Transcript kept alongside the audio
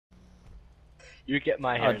You get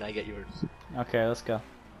my hair and I get yours. Okay, let's go.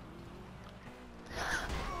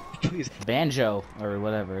 Please. Banjo, or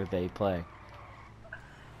whatever they play.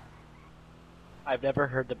 I've never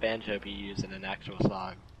heard the banjo be used in an actual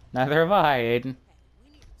song. Neither have I, Aiden.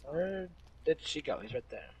 Where did she go? He's right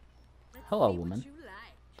there. Hello, woman.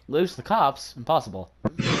 Lose the cops? Impossible.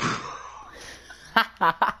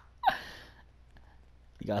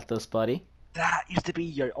 You got this, buddy? That used to be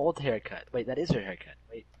your old haircut. Wait, that is your haircut.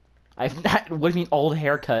 Wait. What do you mean old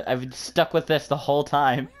haircut? I've been stuck with this the whole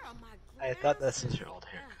time. I thought this was your old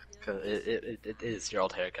haircut. Cause it is your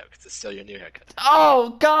old haircut because it's still your new haircut.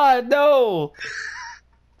 Oh God, no!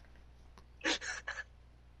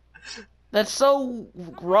 That's so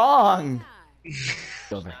wrong.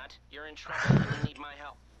 Over. You're in trouble and you need my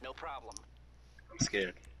help. No problem. I'm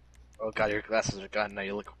scared. Oh God, your glasses are gone. Now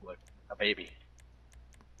you look like a baby.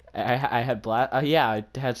 I had yeah, I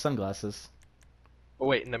had sunglasses. Oh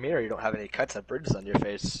wait, in the mirror you don't have any cuts or bridges on your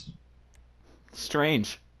face.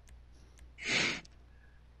 Strange.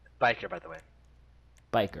 Biker, by the way.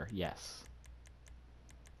 Biker, yes.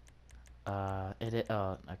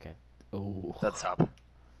 Okay. Ooh. That's up.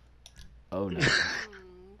 Oh no. There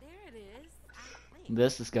it is.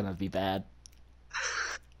 This is gonna be bad.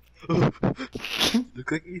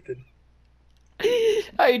 Look like Ethan.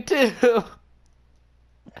 I do!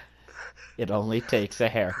 It only takes a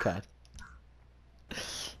haircut.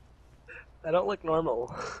 I don't look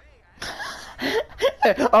normal.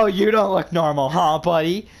 Oh, you don't look normal, huh,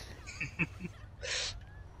 buddy?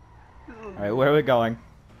 Alright, where are we going?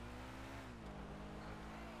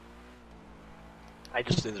 I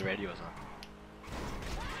just knew the radio was on.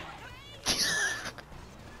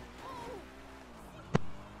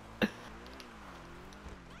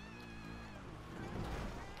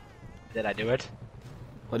 Did I do it?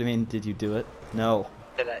 What do you mean, did you do it? No.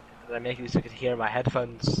 Did I make it so you could hear my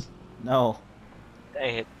headphones? No.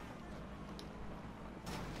 Dang it.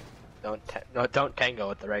 Don't tango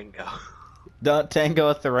with the Rango. Don't tango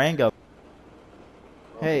with the Rango.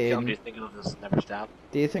 Hey, Don't Aiden. you think it'll just never stop?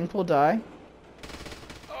 Do you think we'll die?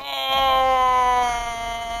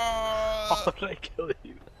 How did I kill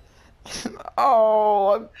you?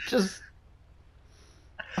 Oh,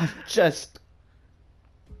 I'm just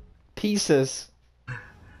pieces.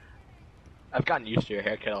 I've gotten used to your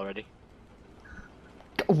haircut already.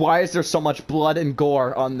 Why is there so much blood and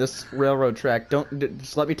gore on this railroad track?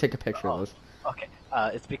 Just let me take a picture of this. Okay,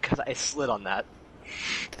 it's because I slid on that.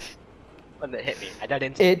 When it hit me. I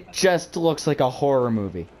died It just looks like a horror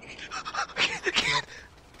movie.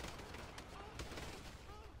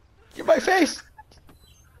 Get my face!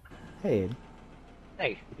 Hey,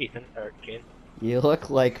 Hey, Ethan, or Kane. you look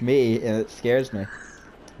like me and it scares me.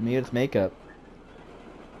 Me with makeup.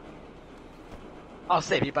 I'll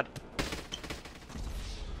save you, but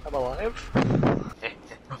I'm alive.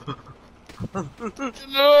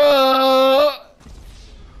 No!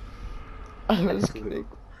 I was getting...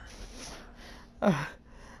 I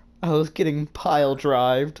was getting pile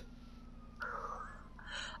drived.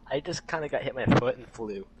 I just kind of got hit my foot and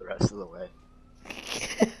flew the rest of the way.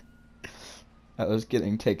 I was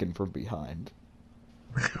getting taken from behind.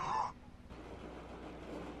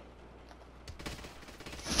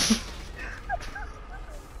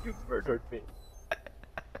 You murdered me.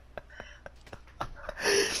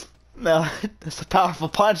 No, that's a powerful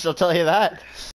punch, I'll tell you that.